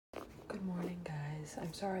guys,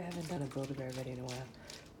 I'm sorry I haven't done a Build-A-Bear video in a while,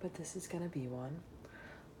 but this is gonna be one.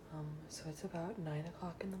 So it's about 9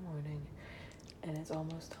 o'clock in the morning, and it's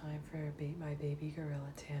almost time for my baby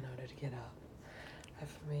gorilla Tano to get up.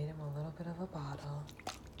 I've made him a little bit of a bottle,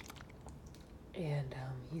 and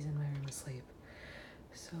he's in my room asleep.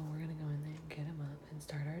 So we're gonna go in there and get him up and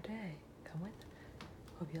start our day. Come with.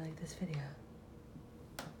 Hope you like this video.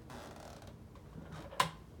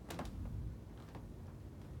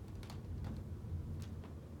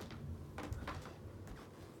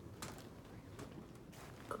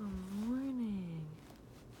 Good morning.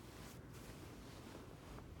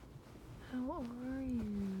 How are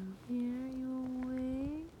you? Yeah, are you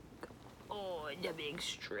awake? Oh, the big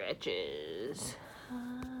stretches. Hi.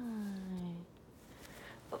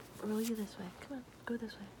 Oh, really this way. Come on, go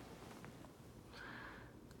this way.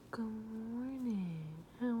 Good morning.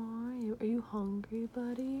 How are you? Are you hungry,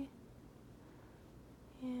 buddy?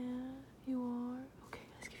 Yeah, you are? Okay,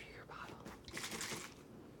 let's give you your bottle.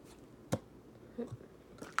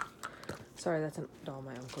 Sorry, that's a doll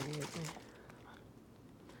my uncle gave me.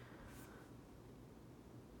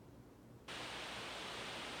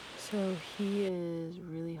 So he is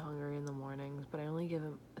really hungry in the mornings, but I only give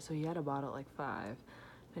him, so he had a bottle at like 5, and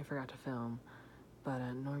I forgot to film, but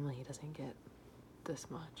normally he doesn't get this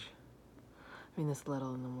much. I mean, this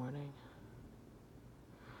little in the morning.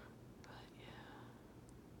 But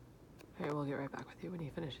yeah. Alright, we'll get right back with you when he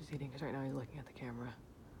finishes eating, because right now he's looking at the camera.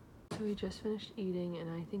 So he just finished eating, and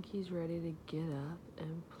I think he's ready to get up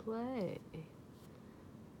and play.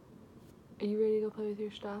 Are you ready to go play with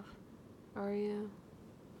your stuff? Are you?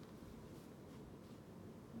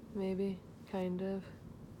 Maybe, kind of.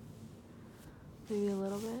 Maybe a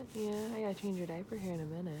little bit. Yeah, I gotta change your diaper here in a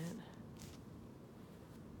minute.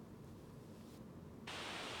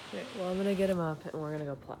 Okay, well, I'm gonna get him up and we're gonna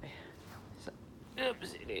go play. So,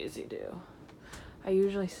 oopsie daisy do. I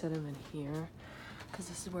usually sit him in here because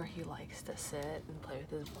this is where he likes to sit and play with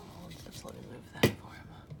his ball and stuff. So let me move that for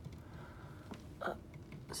him.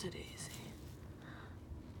 Oopsie daisy.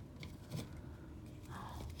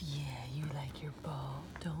 Yeah, you like your ball,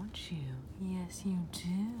 don't you? Yes, you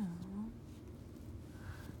do.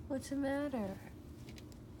 What's the matter?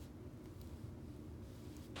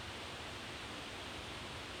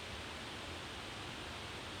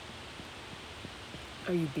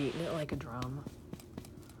 Are you beating it like a drum?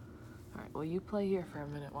 Alright, well, you play here for a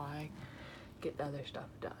minute while I get the other stuff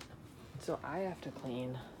done. So I have to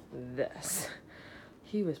clean this.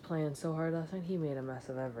 He was playing so hard last night, he made a mess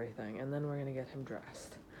of everything, and then we're gonna get him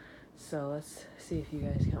dressed. So let's see if you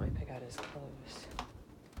guys can help me pick out his clothes.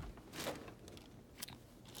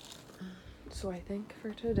 So I think for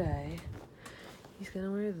today, he's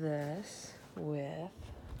gonna wear this with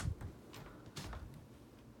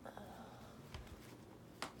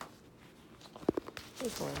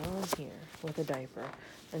what's going on here with a diaper.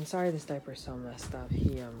 And sorry this diaper's so messed up.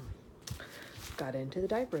 He got into the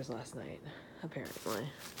diapers last night, apparently.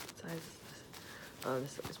 What size is this? Oh,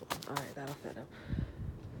 this size one. Alright, that'll fit him.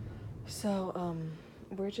 So,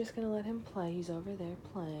 we're just gonna let him play. He's over there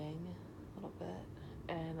playing a little bit.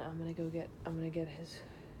 And I'm gonna get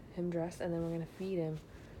him dressed, and then we're gonna feed him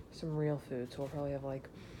some real food. So we'll probably have like,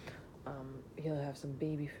 he'll have some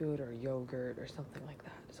baby food or yogurt or something like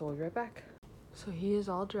that. So we'll be right back. So he is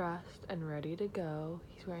all dressed and ready to go.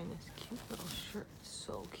 He's wearing this cute little shirt. It's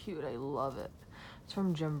so cute. I love it. It's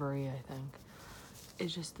from Gymboree, I think.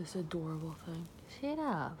 It's just this adorable thing. Sit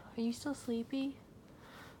up. Are you still sleepy?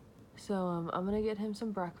 So I'm gonna get him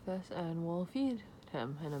some breakfast and we'll feed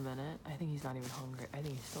him in a minute. I think he's not even hungry. I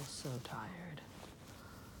think he's still so tired.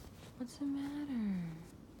 What's the matter?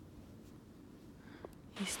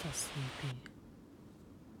 He's still sleepy.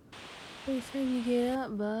 It's time you get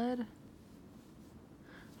up, bud.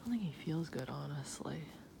 I don't think he feels good, honestly.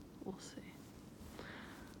 We'll see.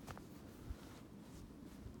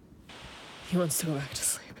 He wants to go back to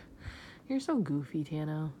sleep. You're so goofy,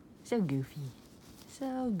 Tano. So goofy.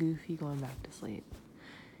 So goofy going back to sleep.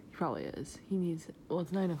 He probably is. He needs, well,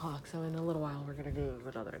 it's 9 o'clock, so in a little while we're gonna go have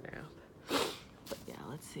another nap. But yeah,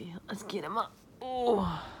 let's see. Let's get him up.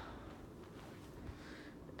 Oh.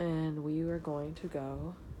 And we are going to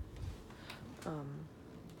go,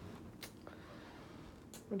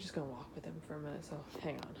 we're just gonna walk with him for a minute, so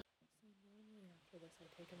hang on. So normally after this I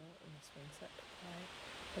take him out in the swing set to play,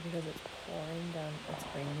 but because it's pouring down, it's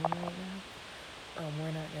raining right now,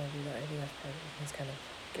 we're not gonna do that. I think that's part of it. He's kind of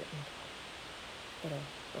getting a little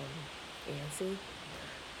antsy.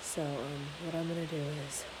 So what I'm gonna do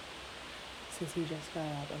is, since he just got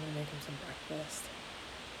up, I'm gonna make him some breakfast.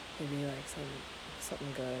 Maybe like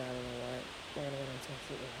something good, I don't know what. We're gonna go downstairs and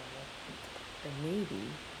see what we have. and maybe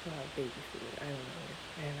he'll have baby food. I don't know.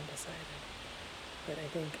 I haven't decided. But I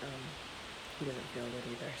think he doesn't feel good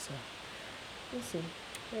either, so we'll see.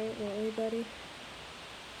 Right, won't we, buddy?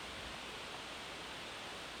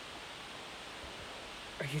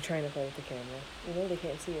 Are you trying to play with the camera? You know they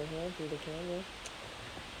can't see your hand through the camera.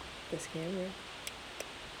 This camera.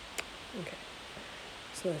 Okay.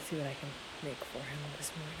 So let's see what I can make for him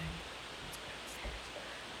this morning. Let's go downstairs.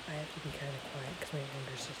 I have to be kind of quiet because my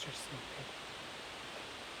younger sister's sleeping.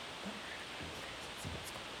 But we're gonna go downstairs and see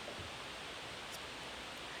what's going on.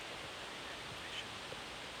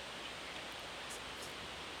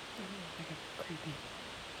 I don't know, I got creepy.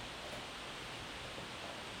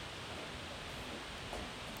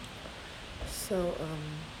 So,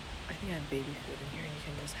 I think I have baby food in here and you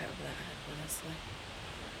can just have that, honestly.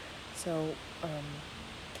 So,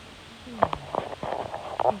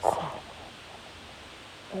 let's see.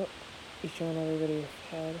 Oh, you showing everybody your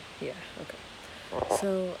head? Yeah, okay.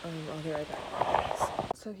 So, I'll get right back, guys.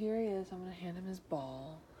 So here he is. I'm gonna hand him his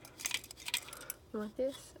ball. You want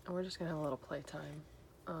this? And we're just gonna have a little playtime.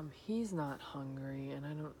 He's not hungry, and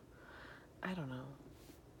I don't know.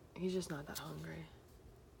 He's just not that hungry.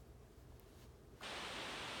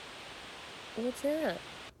 What's that?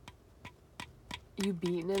 You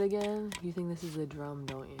beating it again? You think this is a drum,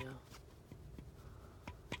 don't you?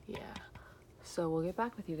 Yeah. So we'll get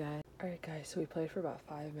back with you guys. Alright guys, so we played for about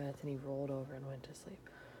 5 minutes and he rolled over and went to sleep.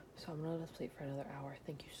 So I'm gonna let him sleep for another hour.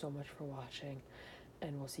 Thank you so much for watching,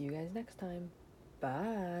 and we'll see you guys next time.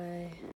 Bye.